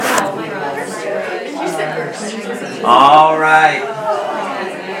All right.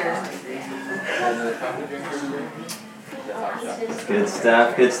 Good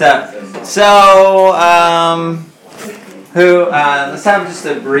stuff. Good stuff. So, let's have just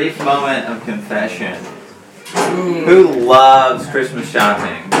a brief moment of confession. Who loves Christmas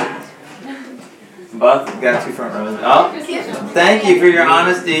shopping? Both got two front rows. Oh, thank you for your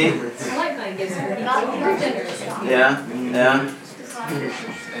honesty. Yeah, yeah.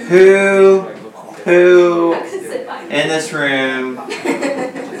 Who in this room?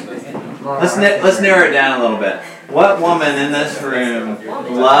 Let's narrow it down a little bit. What woman in this room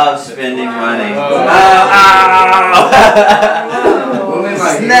loves spending money?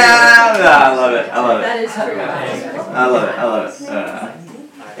 No, I love it. That is true. I love it.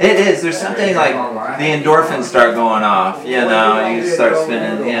 It is. There's something like the endorphins start going off. You know, you start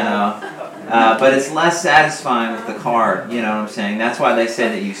spending. You know, but it's less satisfying with the card. You know what I'm saying? That's why they say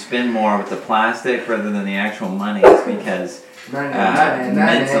that you spend more with the plastic rather than the actual money. It's because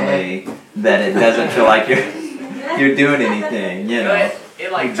mentally that it doesn't feel like you're doing anything. You know,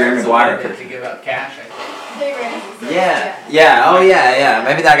 it like Jerry hurts a Maguire. little bit to give up cash. I think. Yeah. Oh yeah.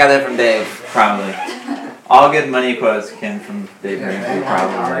 Maybe I got that from Dave. Probably. All good money quotes came from Dave Ramsey,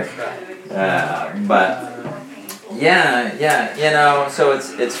 probably. But yeah. You know, so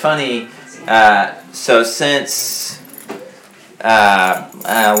it's funny. So since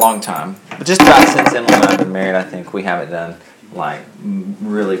a long time, but just about since Emily and I have been married, I think we haven't done like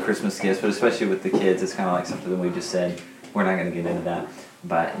really Christmas gifts, but especially with the kids, it's kind of like something that we just said we're not going to get into that.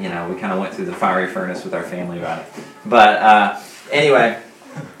 But you know, we kind of went through the fiery furnace with our family about it. But anyway.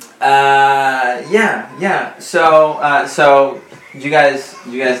 Yeah. So did you guys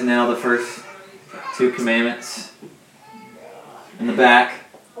nail the first two commandments in the back?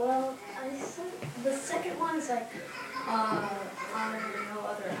 Well, I said the second one is like honor no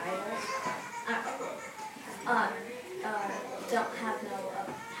other idols. Don't have no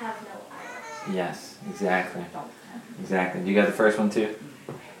idols. Yes, exactly. You got the first one too?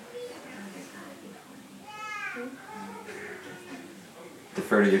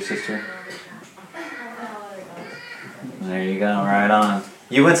 Defer to your sister. There you go, right on.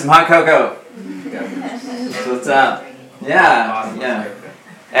 You win some hot cocoa. That's what's up. Yeah.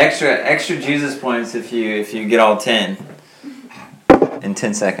 Extra Jesus points if you get all 10 in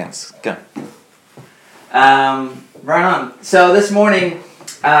 10 seconds. Go. Right on. So this morning,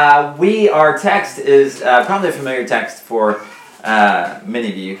 our text is probably a familiar text for many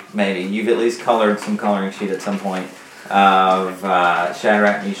of you. Maybe you've at least colored some coloring sheet at some point. Of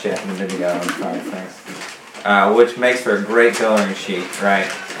Shadrach, Meshach, and Abednego, which makes for a great coloring sheet, right?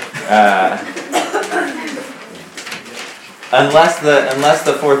 Unless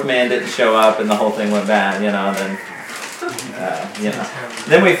the fourth man didn't show up and the whole thing went bad,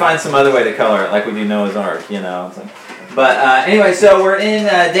 then we find some other way to color it, like we do Noah's Ark, But anyway, so we're in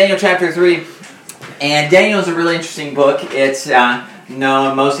Daniel chapter 3, and Daniel's a really interesting book. It's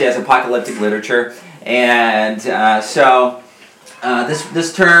known mostly as apocalyptic literature. And so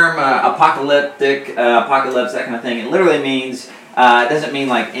this term, apocalyptic, apocalypse, that kind of thing, it literally means, it doesn't mean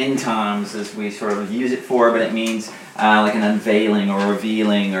like end times as we sort of use it for, but it means like an unveiling or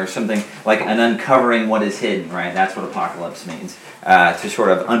revealing or something, like an uncovering what is hidden, right? That's what apocalypse means, to sort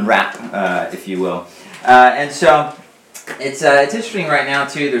of unwrap, if you will. And so it's interesting right now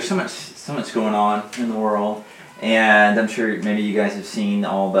too. There's so much going on in the world, and I'm sure maybe you guys have seen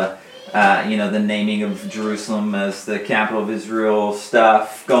all the the naming of Jerusalem as the capital of Israel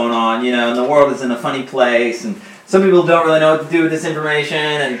stuff going on, and the world is in a funny place, and some people don't really know what to do with this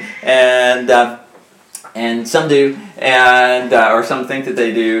information, and some do, and or some think that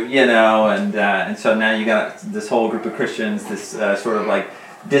they do, and so now you got this whole group of Christians, this sort of like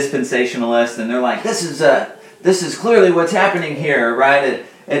dispensationalists, and they're like, this is clearly what's happening here, right?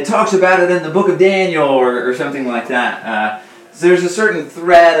 It talks about it in the book of Daniel or something like that. So there's a certain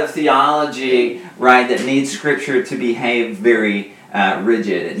thread of theology, right, that needs Scripture to behave very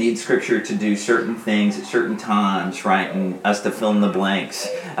rigid. It needs Scripture to do certain things at certain times, right, and us to fill in the blanks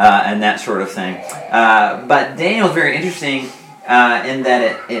and that sort of thing. But Daniel's very interesting in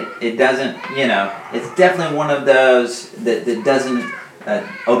that it doesn't, it's definitely one of those that doesn't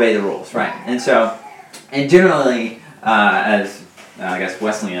obey the rules, right? And so, and generally, as I guess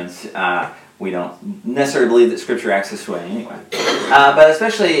Wesleyans, we don't necessarily believe that Scripture acts this way anyway. But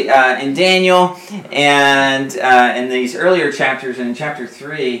especially in Daniel and in these earlier chapters, and in chapter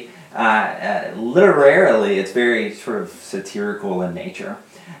 3, literarily it's very sort of satirical in nature.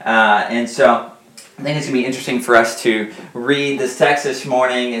 And so I think it's going to be interesting for us to read this text this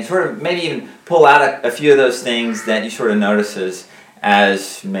morning and sort of maybe even pull out a few of those things that you sort of notices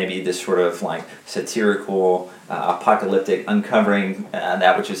as maybe this sort of like satirical, apocalyptic, uncovering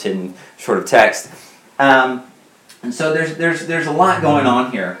that which is hidden sort of text. And so there's a lot going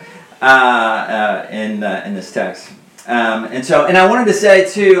on here in this text. And I wanted to say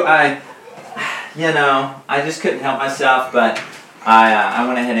too, I just couldn't help myself, but I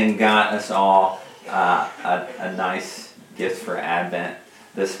went ahead and got us all a nice gift for Advent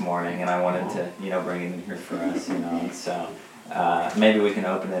this morning, and I wanted to bring it in here for us, and so maybe we can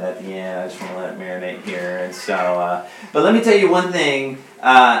open it at the end. I just want to let it marinate here, and so but let me tell you one thing,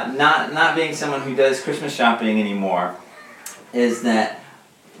 not being someone who does Christmas shopping anymore, is that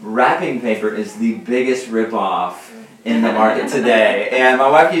wrapping paper is the biggest ripoff in the market today. And my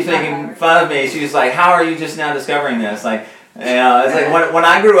wife keeps making fun of me. She's like, how are you just now discovering this? Like, it's like when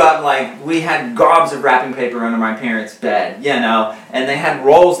I grew up, like, we had gobs of wrapping paper under my parents' bed, and they had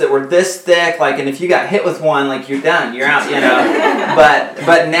rolls that were this thick, like, and if you got hit with one, like, you're done, you're out,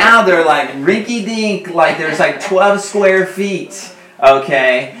 But now they're like rinky-dink, like there's like 12 square feet,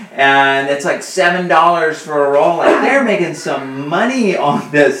 okay? And it's like $7 for a roll. Like, they're making some money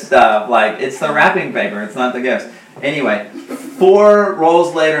on this stuff. Like, it's the wrapping paper, it's not the gifts. Anyway, 4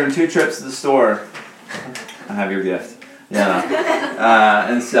 rolls later and 2 trips to the store, I have your gift.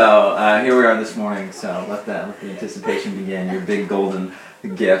 And so here we are this morning. So let the anticipation begin. Your big golden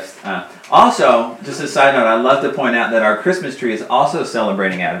gift. Also, just a side note, I'd love to point out that our Christmas tree is also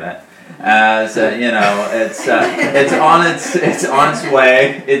celebrating Advent. As it's on its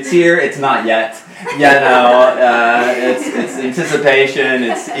way. It's here. It's not yet. It's anticipation.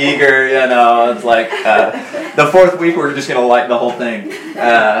 It's eager. It's like the 4th week we're just gonna light the whole thing.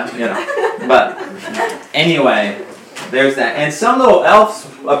 But anyway, there's that. And some little elves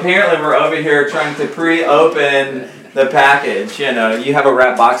apparently were over here trying to pre-open the package. You have a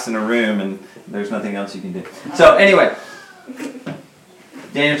wrap box in a room, and there's nothing else you can do. So anyway.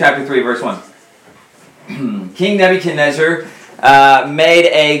 Daniel chapter 3, verse 1. King Nebuchadnezzar made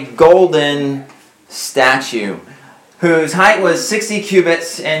a golden statue whose height was 60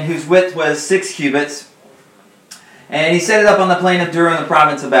 cubits and whose width was 6 cubits. And he set it up on the plain of Dura in the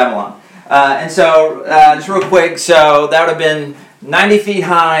province of Babylon. And so, just real quick, so that would have been 90 feet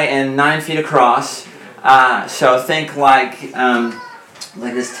high and 9 feet across. So think like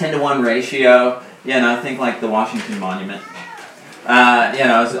this 10-to-1 ratio. Think like the Washington Monument.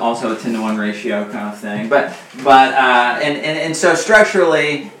 It's also a 10-to-1 ratio kind of thing. But so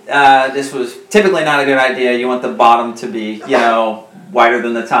structurally, this was typically not a good idea. You want the bottom to be, wider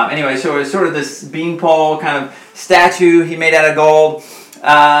than the top. Anyway, so it was sort of this beanpole kind of statue he made out of gold.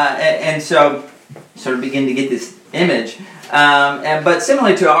 And so sort of begin to get this image. But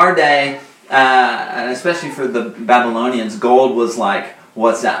similarly to our day, and especially for the Babylonians, gold was like,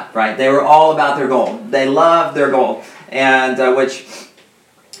 what's up, right? They were all about their gold. They loved their gold. And which,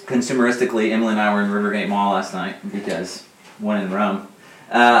 consumeristically, Emily and I were in Rivergate Mall last night because when in Rome.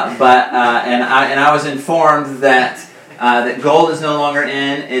 And I was informed that gold is no longer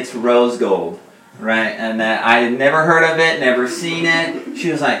in; it's rose gold, right? And that I had never heard of it, never seen it. She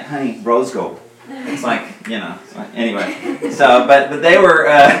was like, "Honey, rose gold." It's like anyway. So, but they were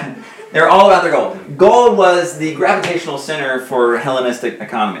all about their gold. Gold was the gravitational center for Hellenistic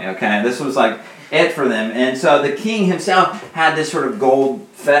economy. Okay, this was like it for them. And so the king himself had this sort of gold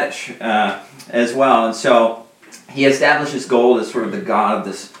fetish as well. And so he establishes gold as sort of the god of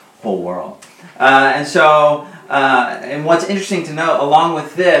this whole world. And what's interesting to note, along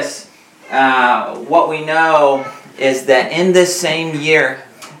with this, what we know is that in this same year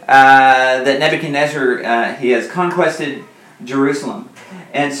that Nebuchadnezzar, he has conquested Jerusalem.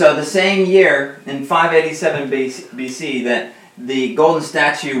 And so the same year, in 587 BC, that the golden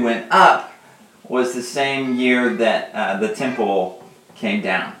statue went up, was the same year that the temple came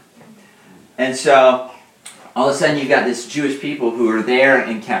down. And so all of a sudden you've got this Jewish people who are there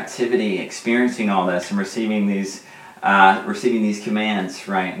in captivity experiencing all this and receiving these commands,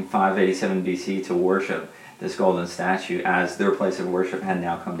 right, in 587 BC to worship this golden statue as their place of worship had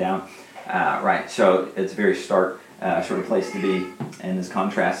now come down. Right, so it's a very stark sort of place to be in this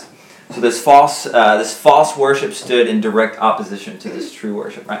contrast. So this false worship stood in direct opposition to this true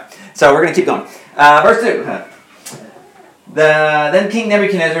worship, right? So we're going to keep going. Verse 2. Then King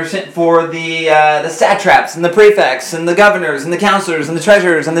Nebuchadnezzar sent for the satraps and the prefects and the governors and the counselors and the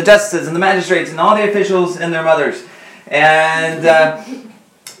treasurers and the justices and the magistrates and all the officials and their mothers. And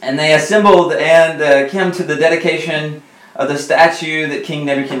they assembled and came to the dedication of the statue that King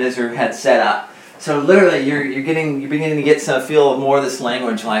Nebuchadnezzar had set up. So literally, you're beginning to get some feel of more of this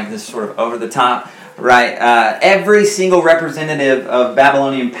language, like this sort of over the top, right? Every single representative of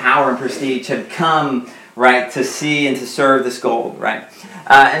Babylonian power and prestige had come right, to see and to serve this gold, right?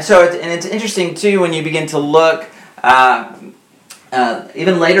 And so it's interesting, too, when you begin to look,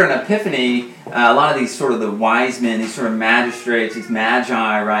 even later in Epiphany, a lot of these sort of the wise men, these sort of magistrates, these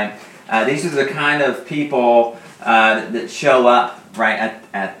magi, right, these are the kind of people that show up, right,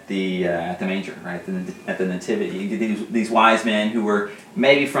 at the manger, right, at the nativity. You get these wise men who were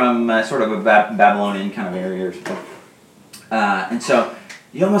maybe from sort of a Babylonian kind of area or something. And so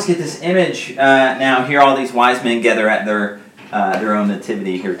you almost get this image now. Here, all these wise men gather at their own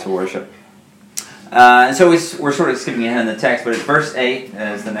nativity here to worship. And so we're sort of skipping ahead in the text, but it's verse 8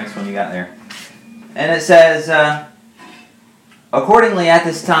 is the next one you got there. And it says, accordingly at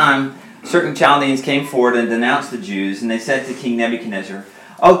this time, certain Chaldeans came forward and denounced the Jews, and they said to King Nebuchadnezzar,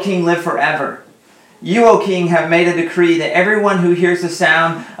 O king, live forever. You, O king, have made a decree that everyone who hears the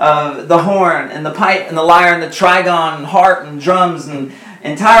sound of the horn and the pipe and the lyre and the trigon and harp and drums and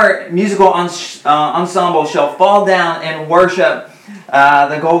entire musical ensemble shall fall down and worship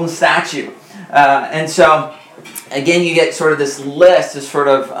the golden statue. And so, again, you get sort of this list, this sort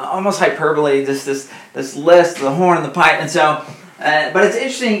of almost hyperbole, just this list, the horn and the pipe. And so, but it's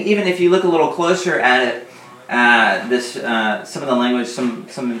interesting, even if you look a little closer at it, some of the language,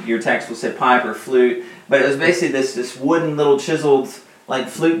 some of your text will say pipe or flute, but it was basically this wooden little chiseled like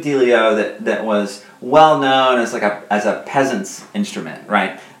flute dealio that was well known as like as a peasant's instrument,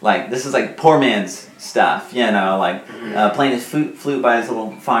 right? Like this is like poor man's stuff, like playing his flute by his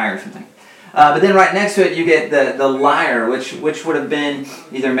little fire or something. But then right next to it you get the lyre, which would have been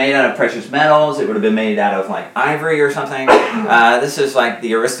either made out of precious metals, it would have been made out of like ivory or something. This is like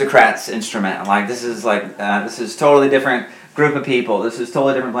the aristocrat's instrument. Like this is totally different group of people. This is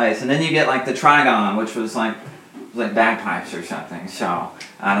totally different place. And then you get like the trigon, which was like bagpipes or something. So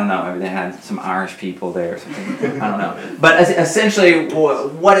I don't know, maybe they had some Irish people there or something. I don't know. But essentially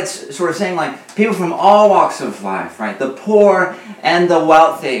what it's sort of saying, like people from all walks of life, right? The poor and the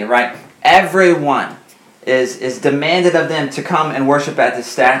wealthy, right? Everyone is demanded of them to come and worship at this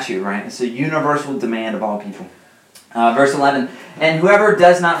statue, right? It's a universal demand of all people. Verse 11, and whoever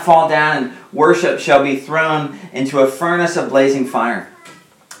does not fall down and worship shall be thrown into a furnace of blazing fire.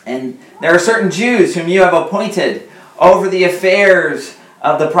 And there are certain Jews whom you have appointed over the affairs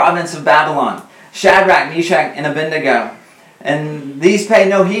of the province of Babylon, Shadrach, Meshach, and Abednego. And these pay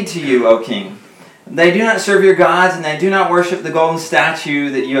no heed to you, O king. They do not serve your gods, and they do not worship the golden statue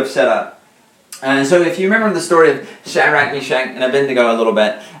that you have set up. And so if you remember the story of Shadrach, Meshach, and Abednego a little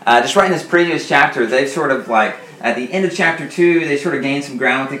bit, just right in this previous chapter, they've sort of like, at the end of chapter 2, they sort of gain some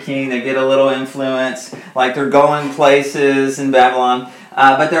ground with the king. They get a little influence, like they're going places in Babylon.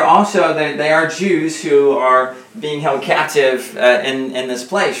 But they're also, they are Jews who are being held captive in this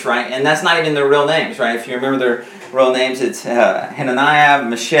place, right? And that's not even their real names, right? If you remember their real names, it's Hananiah,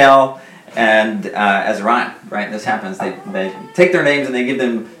 Mishael, and Azariah, right? This happens. They take their names and they give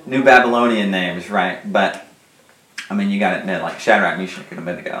them new Babylonian names, right? But I mean, you got to admit, like Shadrach, Meshach, and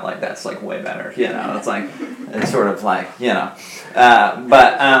Abednego, like that's like way better, It's like it's sort of like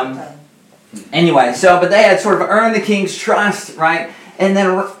anyway. So, but they had sort of earned the king's trust, right? And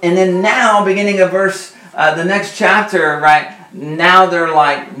then now, beginning of the next chapter, right? Now they're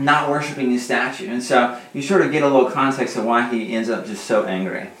like not worshiping the statue, and so you sort of get a little context of why he ends up just so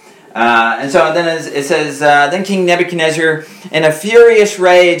angry. And so then it says, then King Nebuchadnezzar, in a furious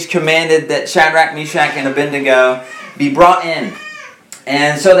rage, commanded that Shadrach, Meshach, and Abednego be brought in.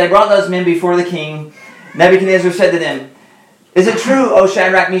 And so they brought those men before the king. Nebuchadnezzar said to them, is it true, O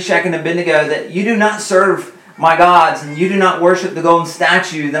Shadrach, Meshach, and Abednego, that you do not serve my gods, and you do not worship the golden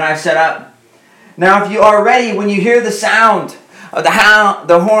statue that I have set up? Now if you are ready, when you hear the sound of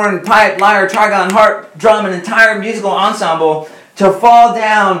the horn, pipe, lyre, trigon, harp, drum, and entire musical ensemble, to fall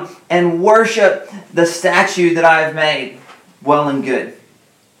down and worship the statue that I have made, well and good.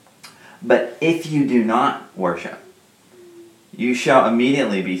 But if you do not worship, you shall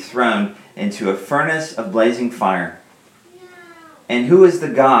immediately be thrown into a furnace of blazing fire. And who is the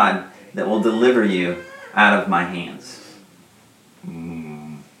God that will deliver you out of my hands?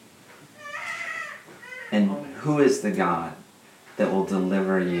 And who is the God that will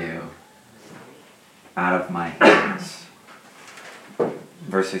deliver you out of my hands?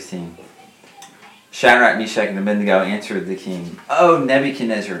 Verse 16. Shadrach, Meshach, and Abednego answered the king, O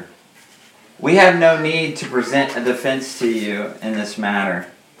Nebuchadnezzar, we have no need to present a defense to you in this matter.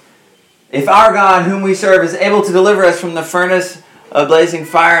 If our God, whom we serve, is able to deliver us from the furnace of blazing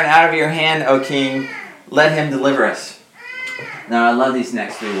fire and out of your hand, O king, let him deliver us. Now, I love these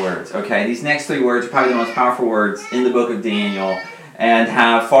next three words. Okay, these next three words are probably the most powerful words in the book of Daniel and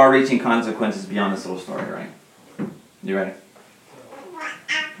have far-reaching consequences beyond this little story, right? You ready?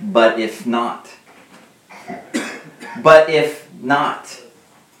 But if not, But if not,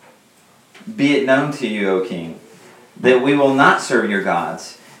 be it known to you, O king, that we will not serve your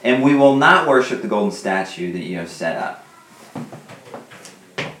gods, and we will not worship the golden statue that you have set up.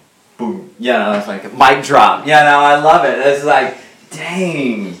 Boom. It's like a mic drop. I love it. It's like,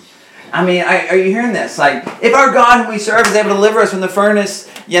 dang. I mean, are you hearing this? Like, if our God whom we serve is able to deliver us from the furnace,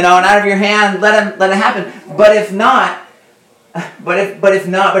 and out of your hand, let it happen. But if not,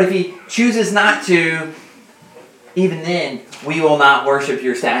 if he chooses not to, even then, we will not worship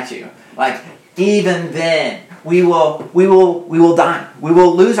your statue. Like, even then, we will die. We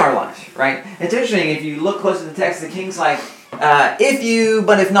will lose our lives, right? It's interesting, if you look close to the text, the king's like, if you,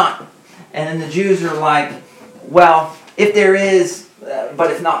 but if not. And then the Jews are like, well, if there is,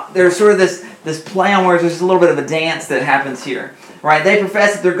 but if not. There's sort of this play on words. There's a little bit of a dance that happens here, right? They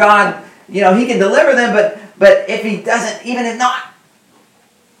profess that their God, he can deliver them, but if he doesn't, even if not,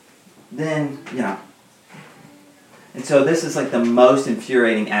 then, And so this is like the most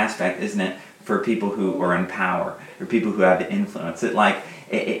infuriating aspect, isn't it, for people who are in power, or people who have influence. It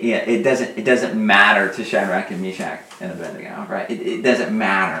doesn't matter to Shadrach and Meshach and Abednego, right? It doesn't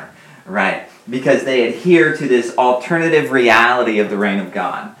matter, right? Because they adhere to this alternative reality of the reign of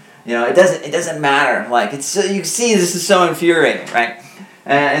God. It doesn't matter. Like, it's so, you see, this is so infuriating, right?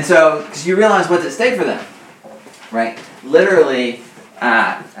 And so, because you realize what's at stake for them, right? Literally,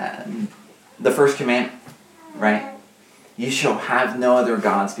 the first commandment, right? You shall have no other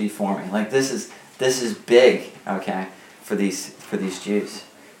gods before me. Like, this is big, okay, for these Jews.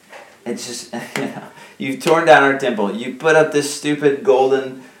 It's just, you've torn down our temple. You put up this stupid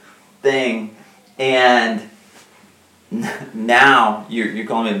golden thing, and now you're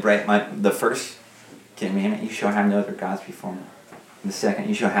calling me to break the first commandment. You shall have no other gods before me. The second,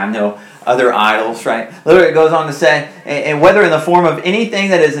 you shall have no other idols, right? Literally, it goes on to say, and whether in the form of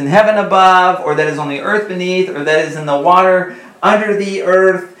anything that is in heaven above, or that is on the earth beneath, or that is in the water under the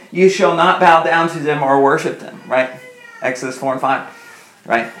earth, you shall not bow down to them or worship them, right? Exodus 4 and 5,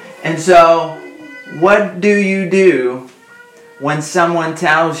 right? And so, what do you do when someone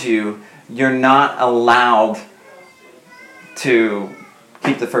tells you you're not allowed to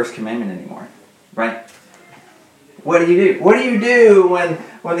keep the first commandment anymore, right? What do you do? What do you do when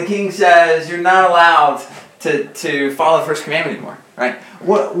the king says you're not allowed to follow the first commandment anymore, right?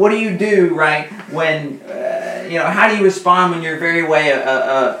 What do you do, right, when, how do you respond when your very way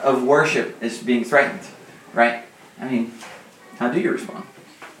of worship is being threatened, right? I mean, how do you respond?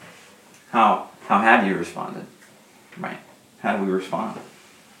 How have you responded, right? How do we respond?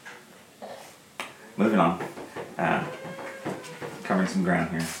 Moving on. Covering some ground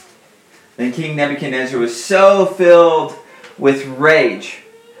here. Then King Nebuchadnezzar was so filled with rage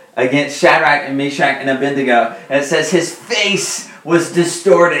against Shadrach and Meshach and Abednego, and it says his face was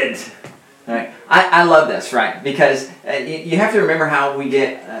distorted. Right? I love this, right? Because you have to remember how we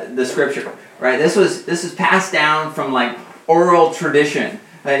get the scripture, right? This is passed down from like oral tradition,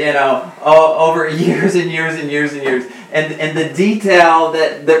 over years and years and years and years. And the detail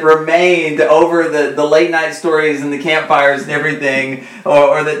that remained over the late night stories and the campfires and everything,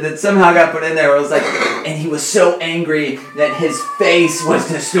 or that somehow got put in there, was like, and he was so angry that his face was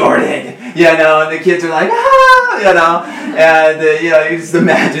distorted, and the kids are like, and you just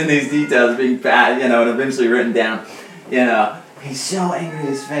imagine these details being and eventually written down, He's so angry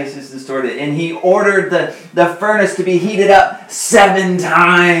his face is distorted. And he ordered the furnace to be heated up 7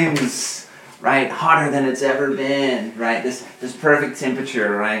 times. Right? Hotter than it's ever been. Right? This perfect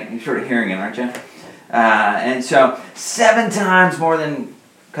temperature, right? You're sort of hearing it, aren't you? And so 7 times more than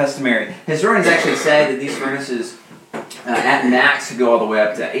customary. Historians actually say that these furnaces at max could go all the way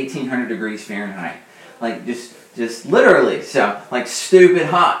up to 1,800 degrees Fahrenheit. Like just literally. So like stupid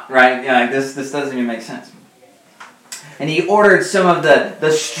hot, right? Like this doesn't even make sense. And he ordered some of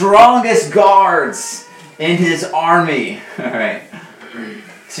the strongest guards in his army, all right,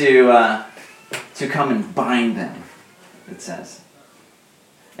 to come and bind them, it says,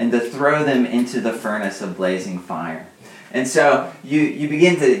 and to throw them into the furnace of blazing fire. And so you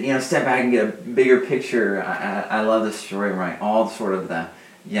begin to step back and get a bigger picture. I love this story, right? All sort of the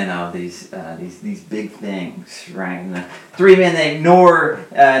these big things, right? And the 3 men, they ignore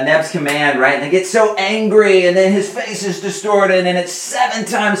Neb's command, right? And they get so angry, and then his face is distorted, and it's 7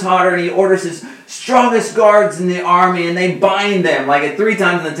 times hotter, and he orders his strongest guards in the army, and they bind them. Like at 3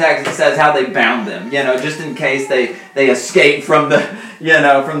 times in the text, it says how they bound them, just in case they escape from the,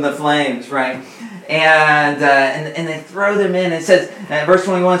 from the flames, right? And they throw them in. It says, verse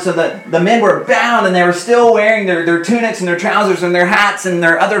 21, so the men were bound, and they were still wearing their tunics and their trousers and their hats and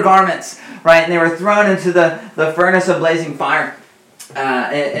their other garments, right? And they were thrown into the furnace of blazing fire.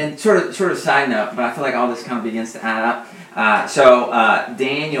 and sort of side note, but I feel like all this kind of begins to add up.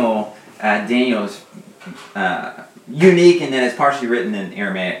 Daniel's unique in that it's partially written in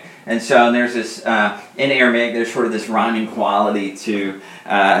Aramaic. And so there's this, in Aramaic, there's sort of this rhyming quality to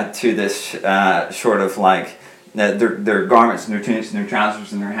this sort of like their garments and their tunics and their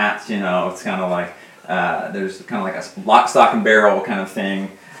trousers and their hats, it's kind of like, there's kind of like a lock, stock, and barrel kind of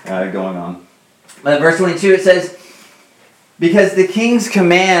thing going on. But in verse 22 it says, because the king's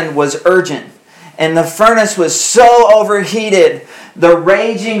command was urgent, and the furnace was so overheated, the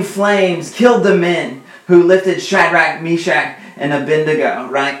raging flames killed the men who lifted Shadrach, Meshach, and Abednego,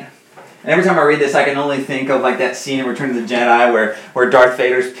 right? And every time I read this, I can only think of like that scene in Return of the Jedi where Darth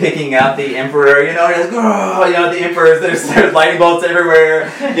Vader's picking up the Emperor, and he's the Emperor, there's lightning bolts everywhere,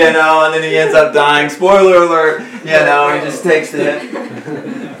 and then he ends up dying. Spoiler alert, he just takes the hit.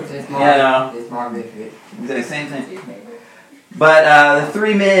 The same thing. But the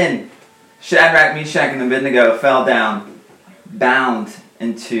three men, Shadrach, Meshach, and Abednego, fell down, bound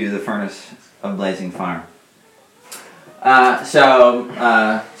into the furnace of blazing fire.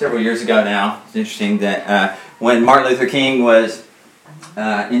 Several years ago now, it's interesting that when Martin Luther King was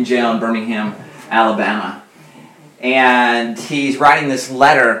in jail in Birmingham, Alabama, and he's writing this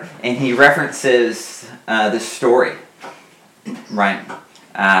letter, and he references this story, right,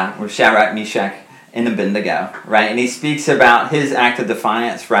 with Shadrach, Meshach, and Abednego, right, and he speaks about his act of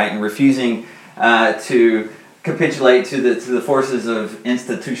defiance, right, and refusing to capitulate to the forces of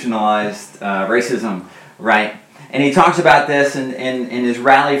institutionalized racism, right. And he talks about this in his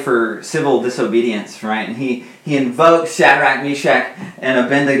rally for civil disobedience, right? And he invokes Shadrach, Meshach, and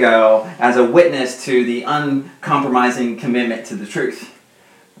Abednego as a witness to the uncompromising commitment to the truth,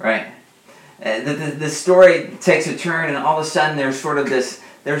 right? The story takes a turn, and all of a sudden there's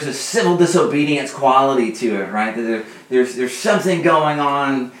a civil disobedience quality to it, right? There's something going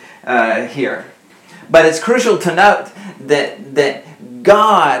on here. But it's crucial to note that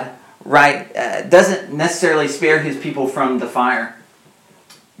God, right, doesn't necessarily spare his people from the fire,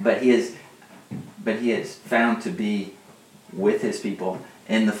 but he is found to be with his people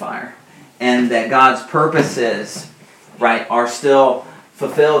in the fire, and that God's purposes, right, are still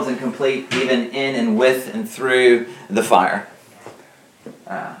fulfilled and complete even in and with and through the fire.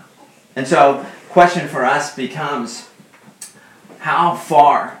 And so, question for us becomes, how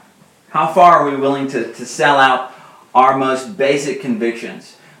far are we willing to sell out our most basic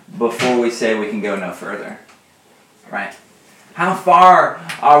convictions before we say we can go no further, right? How far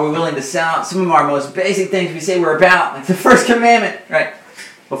are we willing to sell out some of our most basic things we say we're about, like the first commandment, right?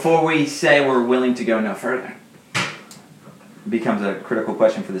 Before we say we're willing to go no further? It becomes a critical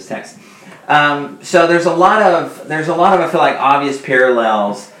question for this text. So there's a lot of I feel like obvious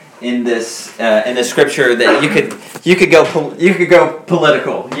parallels in this scripture that you could go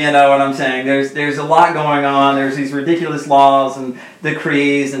political. You know what I'm saying? There's a lot going on. There's these ridiculous laws and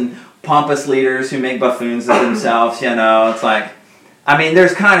decrees and pompous leaders who make buffoons of themselves. It's like,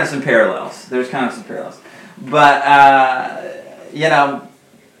 there's kind of some parallels. But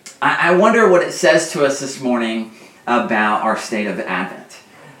I wonder what it says to us this morning about our state of Advent.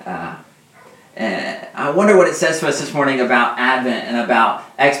 I wonder what it says to us this morning about Advent and about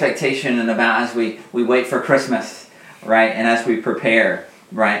expectation and about as we wait for Christmas, right? And as we prepare,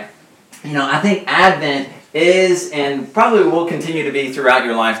 right? I think Advent is, and probably will continue to be throughout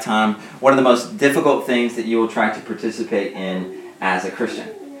your lifetime, one of the most difficult things that you will try to participate in as a Christian,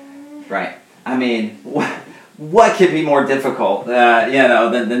 right? What could be more difficult,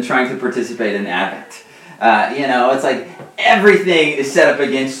 than trying to participate in Advent? It's like everything is set up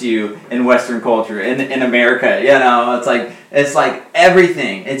against you in Western culture, in America. It's like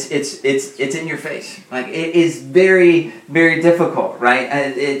everything. It's in your face. Like, it is very, very difficult, right?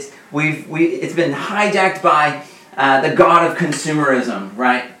 It's been hijacked by the god of consumerism,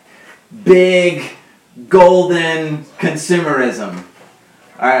 right? Big golden consumerism.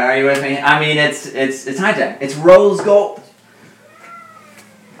 Are you with me? It's hijacked. It's rose gold.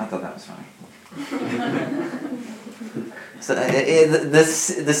 I thought that was funny. So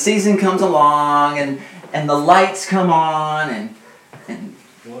the season comes along, and the lights come on, and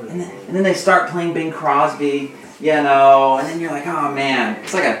then they start playing Bing Crosby, and then you're like, oh man,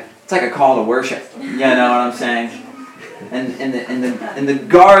 it's like a call to worship. You know what I'm saying? And the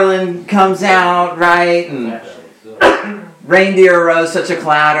garland comes out, right? And reindeer arose such a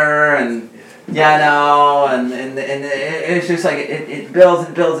clatter, and and it's just like it builds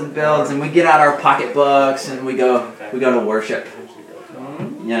and builds and builds, and we get out our pocketbooks and we go to worship,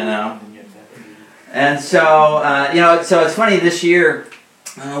 And so so it's funny this year.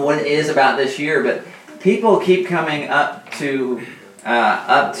 I don't know what it is about this year, but people keep coming up to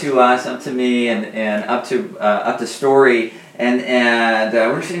up to us, up to me, and up to Story, and we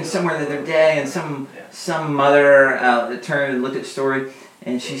were sitting somewhere the other day, and some mother turned and looked at Story,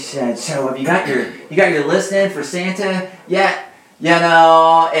 and she said, "So have you got your list in for Santa yet?" And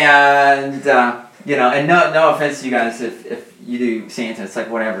and no offense to you guys if you do Santa, it's like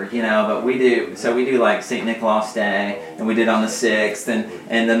whatever, but we do. So we do like St. Nicholas Day, and we did on the 6th,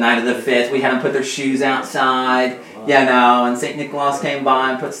 and the night of the 5th, we had them put their shoes outside, and St. Nicholas came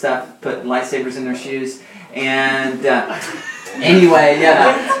by and put lightsabers in their shoes, and anyway,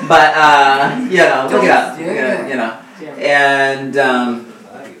 but look it up, and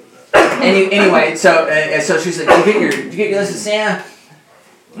anyway, so she said, "Did you get your list of Santa?"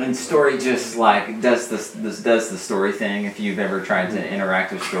 And Story just like does the Story thing. If you've ever tried to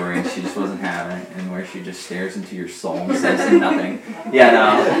interact with Story, and she just wasn't having it, and where she just stares into your soul and says nothing,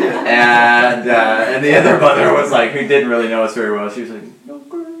 And the other mother was like, who didn't really know us very well. She was like,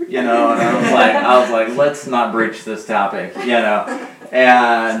 and I was like, let's not breach this topic,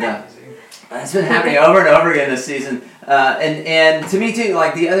 And it's been happening over and over again this season. And to me too.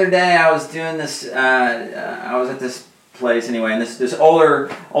 Like the other day, I was doing this. I was at this place anyway, and this older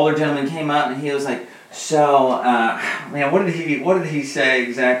gentleman came up, and he was like, "So, man, what did he say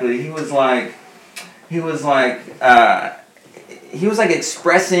exactly?" He was like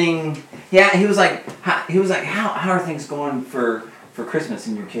expressing, he was like, how are things going for Christmas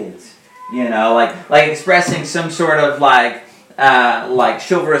and your kids? Like expressing some sort of like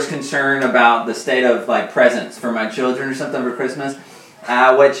chivalrous concern about the state of like presents for my children or something for Christmas,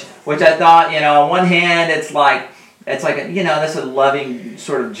 which I thought, on one hand, it's like that's a loving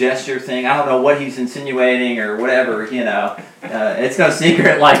sort of gesture thing. I don't know what he's insinuating or whatever, it's no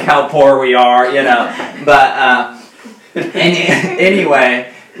secret like how poor we are, but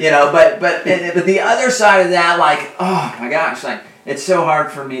anyway, but the other side of that, like, oh my gosh, like it's so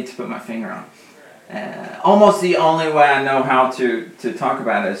hard for me to put my finger on. Almost the only way I know how to talk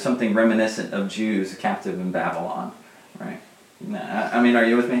about it is something reminiscent of Jews captive in Babylon, right? I mean, are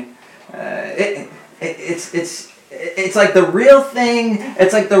you with me? It's like the real thing.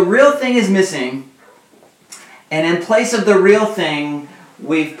 It's like the real thing is missing, and in place of the real thing,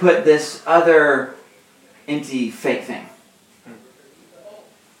 we've put this other empty fake thing.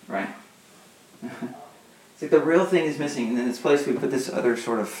 Right? It's like the real thing is missing, and in its place we put this other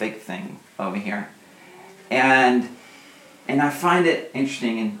sort of fake thing over here. And I find it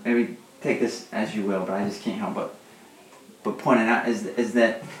interesting, and maybe take this as you will, but I just can't help but point it out is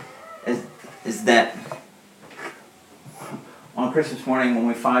that on Christmas morning when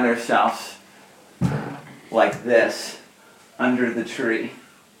we find ourselves like this under the tree,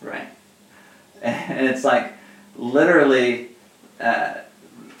 right? And it's like literally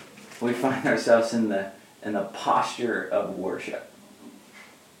we find ourselves in the posture of worship.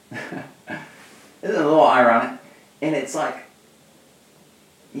 Isn't it a little ironic? And it's like,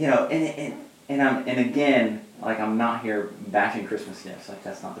 and again, like I'm not here bashing Christmas gifts. Like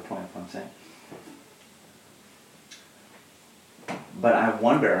that's not the point of what I'm saying. But I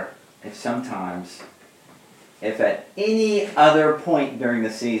wonder if sometimes, if at any other point during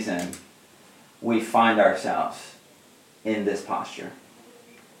the season, we find ourselves in this posture.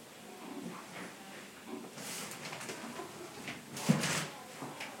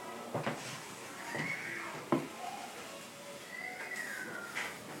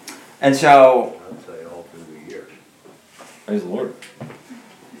 And so, I'd say all through the year. Praise the Lord.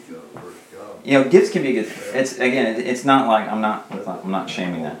 You got a first job. Gifts can be good. It's not like I'm not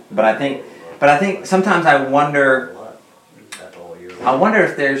shaming that. But I think sometimes I wonder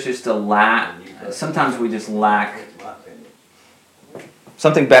if there's just a lack. Sometimes we just lack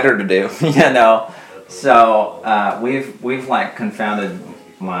something better to do, So we've like confounded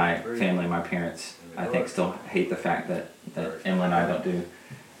my family, my parents. I think still hate the fact that Emily and I don't do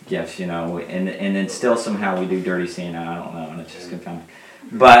gifts, and then still somehow we do dirty Santa. I don't know, and it's just confounding.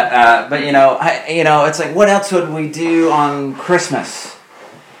 But it's like, what else would we do on Christmas?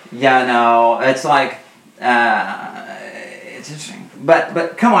 It's like it's interesting.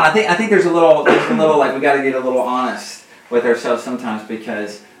 But come on, I think there's a little like we got to get a little honest with ourselves sometimes,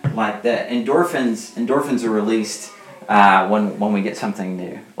 because like the endorphins are released when we get something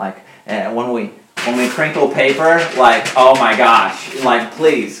new. Like when we crinkle paper, like, oh my gosh, like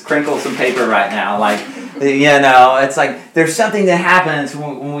please crinkle some paper right now, like. It's like there's something that happens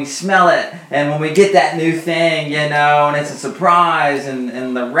when we smell it, and when we get that new thing, and it's a surprise,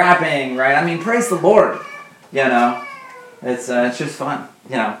 and the wrapping, right? I mean, praise the Lord, it's just fun,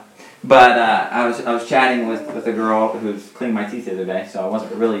 But I was chatting with a girl who was cleaning my teeth the other day, so I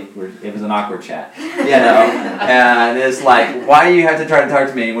wasn't really. It was an awkward chat, And it's like, why do you have to try to talk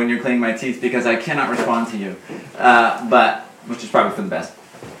to me when you're cleaning my teeth? Because I cannot respond to you. But which is probably for the best.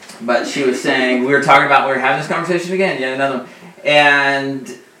 But she was saying we were having this conversation again, yet another one,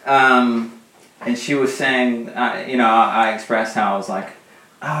 and she was saying, I expressed how I was like,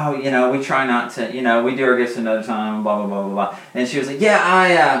 oh, we try not to, we do our gifts another time, blah blah blah blah blah, and she was like,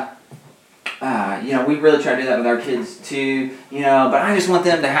 yeah, we really try to do that with our kids too, but I just want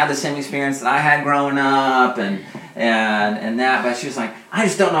them to have the same experience that I had growing up and that. But she was like, I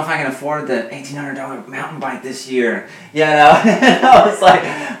just don't know if I can afford the $1,800 mountain bike this year, I was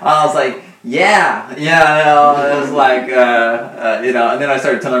like, yeah, it was like, and then I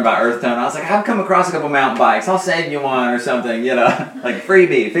started telling her about Earth Tone. I was like, I've come across a couple mountain bikes. I'll save you one or something, like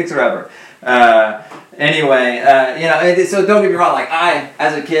freebie, fixer upper. So don't get me wrong. Like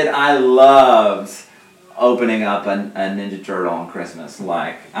as a kid, I loved opening up a Ninja Turtle on Christmas.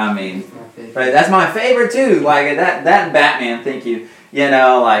 Like, right, that's my favorite too. Like that and Batman. Thank you. And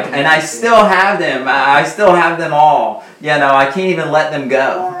I still have them. I still have them all. I can't even let them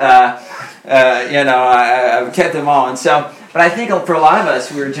go. I've kept them all. And so, but I think for a lot of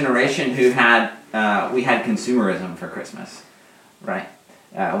us, we were a generation who had consumerism for Christmas, right?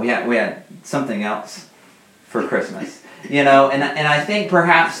 We had something else for Christmas, and I think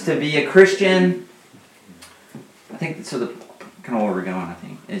perhaps to be a Christian, I think so. The kind of where we're going, I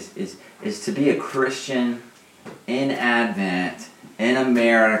think, is to be a Christian in Advent in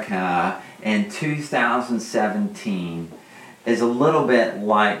America in 2017 is a little bit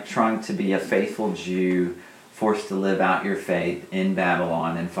like trying to be a faithful Jew forced to live out your faith in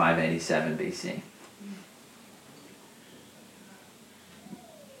Babylon in 587 BC.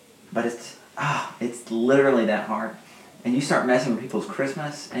 But it's literally that hard. And you start messing with people's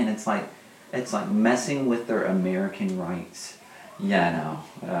Christmas, and it's like messing with their American rights.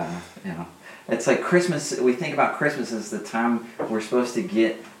 It's like Christmas. We think about Christmas as the time we're supposed to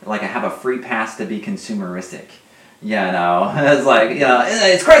get have a free pass to be consumeristic. It's like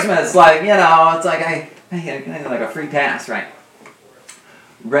it's Christmas. It's like I like a free pass, right?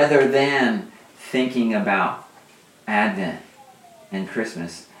 Rather than thinking about Advent and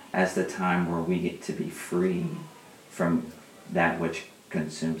Christmas as the time where we get to be free from that which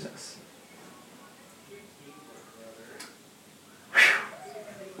consumes us.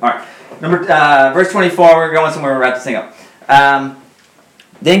 Whew. All right, verse 24. We're going somewhere. We're about to sing up.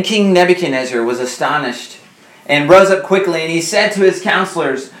 Then King Nebuchadnezzar was astonished and rose up quickly, and he said to his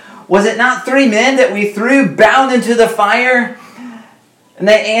counselors, "Was it not 3 men that we threw bound into the fire?" And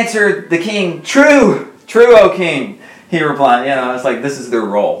they answered the king, "True, O king." He replied, it's like this is their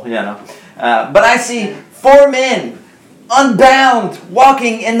role, But I see 4 men unbound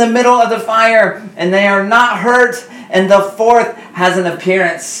walking in the middle of the fire, and they are not hurt, and the 4th has an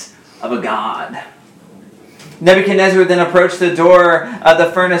appearance of a god. Nebuchadnezzar then approached the door of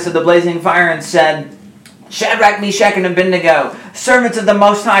the furnace of the blazing fire and said, "Shadrach, Meshach, and Abednego, servants of the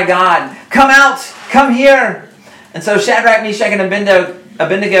Most High God, come out, come here." And so Shadrach, Meshach, and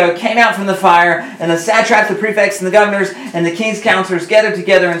Abednego came out from the fire, and the satraps, the prefects, and the governors, and the king's counselors gathered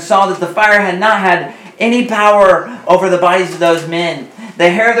together and saw that the fire had not had any power over the bodies of those men. The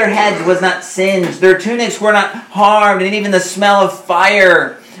hair of their heads was not singed, their tunics were not harmed, and even the smell of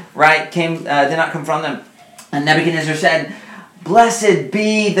fire, did not come from them. And Nebuchadnezzar said, "Blessed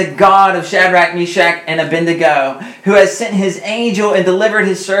be the God of Shadrach, Meshach, and Abednego, who has sent his angel and delivered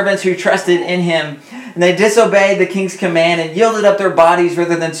his servants who trusted in him." And they disobeyed the king's command and yielded up their bodies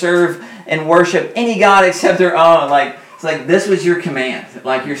rather than serve and worship any god except their own. It's like this was your command.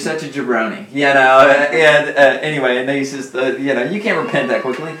 Like you're such a jabroni, anyway, and he says, you can't repent that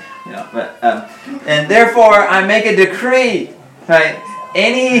quickly, and therefore I make a decree, right?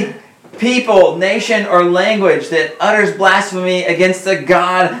 Any people, nation, or language that utters blasphemy against the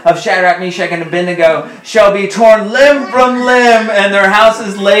God of Shadrach, Meshach, and Abednego shall be torn limb from limb, and their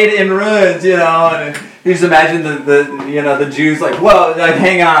houses laid in ruins. And you just imagine the Jews like, whoa, like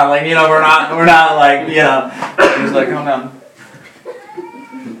hang on, we're not like He's like, hold on.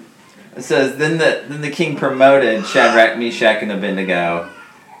 It says then the king promoted Shadrach, Meshach, and Abednego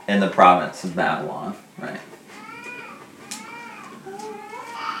in the province of Babylon. Right.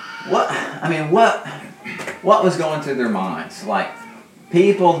 What was going through their minds? Like,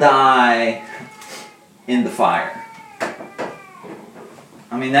 people die in the fire.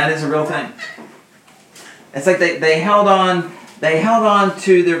 That is a real thing. It's like they held on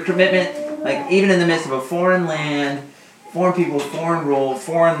to their commitment, like even in the midst of a foreign land, foreign people, foreign rule,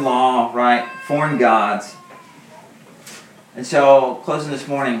 foreign law, right? Foreign gods. And so, closing this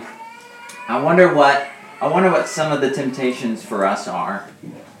morning, I wonder what some of the temptations for us are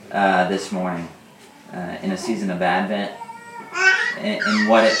this morning in a season of Advent, and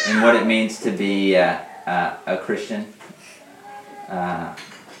what it means to be a Christian,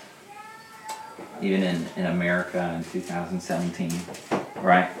 even in America in 2017,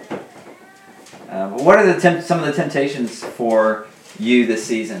 right? What are some of the temptations for you this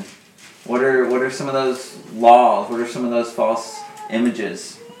season? What are some of those laws? What are some of those false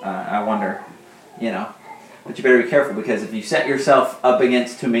images? I wonder, But you better be careful, because if you set yourself up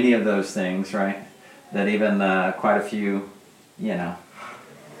against too many of those things, right, that even quite a few,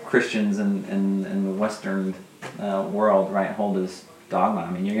 Christians in the Western world, right, hold as dogma.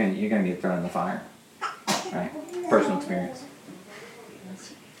 I mean, you're gonna get thrown in the fire, right? Personal experience.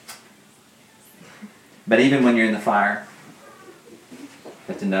 But even when you're in the fire, you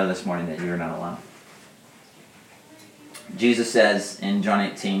have to know this morning that you're not alone. Jesus says in John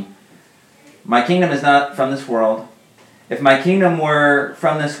 18, "My kingdom is not from this world. If my kingdom were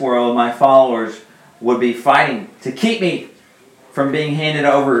from this world, my followers would be fighting to keep me from being handed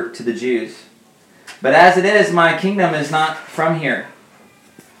over to the Jews. But as it is, my kingdom is not from here."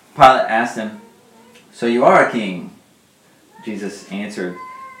 Pilate asked him, "So you are a king?" Jesus answered,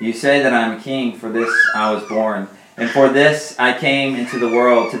 "You say that I am a king. For this I was born, and for this I came into the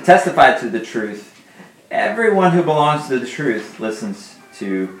world, to testify to the truth. Everyone who belongs to the truth listens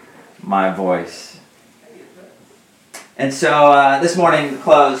to my voice." And so this morning, to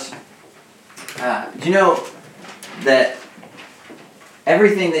close, do you know that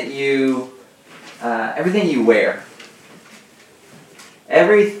everything you wear,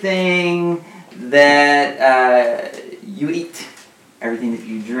 everything that you eat, everything that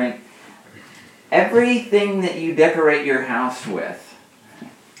you drink, everything that you decorate your house with,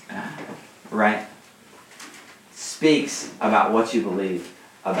 right, speaks about what you believe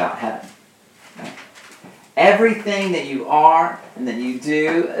about heaven. Right? Everything that you are and that you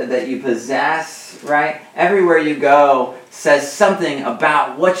do, that you possess, right, everywhere you go says something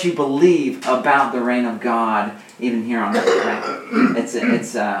about what you believe about the reign of God, even here on earth. Right?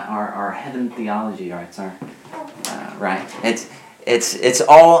 It's our heaven theology, right? It's our right. It's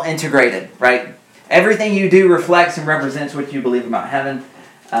all integrated, right? Everything you do reflects and represents what you believe about heaven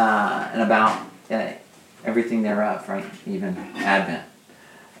and about everything thereof, right? Even Advent.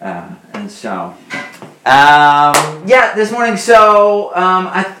 And so, this morning. So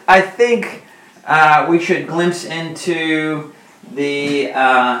I think we should glimpse into the.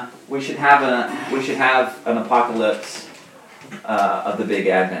 We should have an apocalypse of the big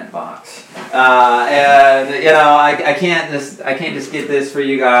Advent box. And I can't just get this for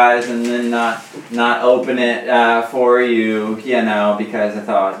you guys and then not open it for you, because I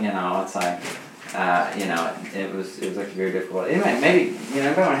thought, it's like. It was like very difficult. Anyway, maybe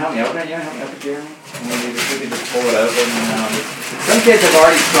anybody want to help me open it? You want to help me open it, Jeremy? Maybe we can just pull it open. Some kids have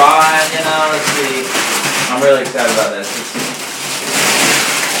already tried. Let's see. I'm really excited about this.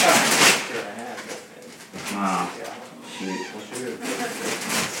 Oh, shoot.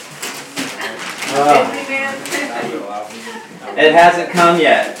 It hasn't come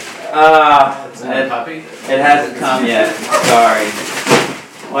yet. It hasn't come yet. Sorry.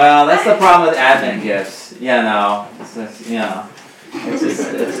 Well, that's the problem with Advent gifts. It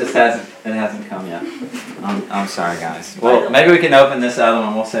just hasn't come yet. I'm sorry, guys. Well, maybe we can open this other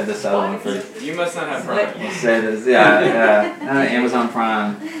one. We'll save this other one for. You must not have Prime. We'll save this. Yeah. Amazon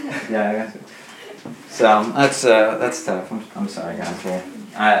Prime. Yeah, I guess. So that's tough. I'm sorry, guys. Well,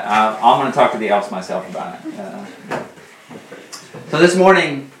 I'm going to talk to the elves myself about it. So this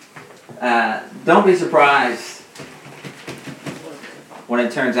morning, don't be surprised when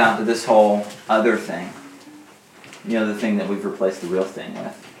it turns out that this whole other thing, the thing that we've replaced the real thing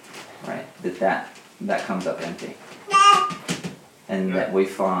with, right, that comes up empty. And that we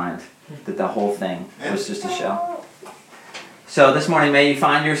find that the whole thing was just a shell. So this morning, may you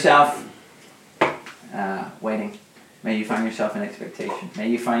find yourself waiting. May you find yourself in expectation. May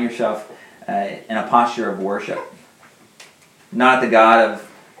you find yourself in a posture of worship. Not at the God of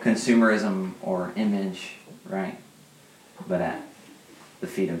consumerism or image, right, but at the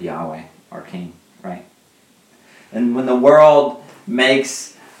feet of Yahweh, our King, right? And when the world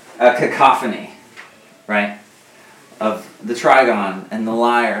makes a cacophony, right, of the trigon and the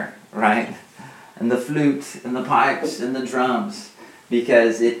lyre, right, and the flute and the pipes and the drums,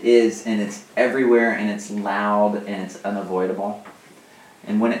 because it is, and it's everywhere, and it's loud, and it's unavoidable.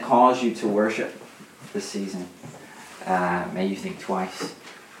 And when it calls you to worship this season, may you think twice,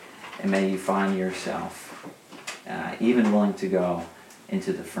 and may you find yourself even willing to go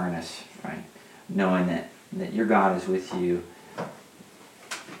into the furnace, right? Knowing that your God is with you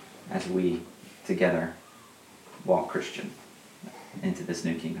as we together walk Christian into this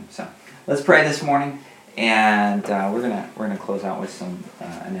new kingdom. So let's pray this morning, and we're gonna close out with some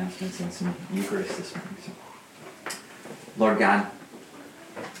announcements and some Eucharist this morning. So, Lord God,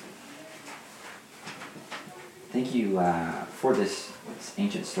 thank you for this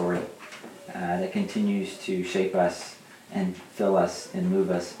ancient story that continues to shape us and fill us and move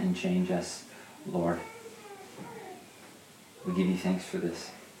us and change us, Lord. We give you thanks for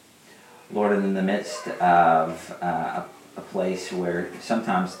this. Lord, in the midst of a place where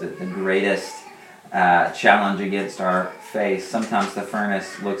sometimes the greatest challenge against our faith, sometimes the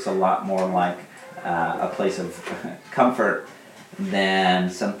furnace looks a lot more like a place of comfort than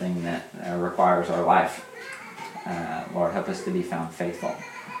something that requires our life. Lord, help us to be found faithful.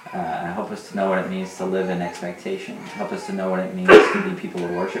 Help us to know what it means to live in expectation. Help us to know what it means to be people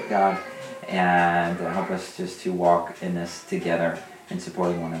who worship God. And help us just to walk in this together and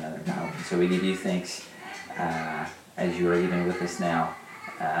supporting one another, God. So we give you thanks as you are even with us now,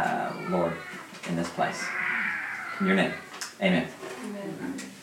 Lord, in this place. In your name, amen.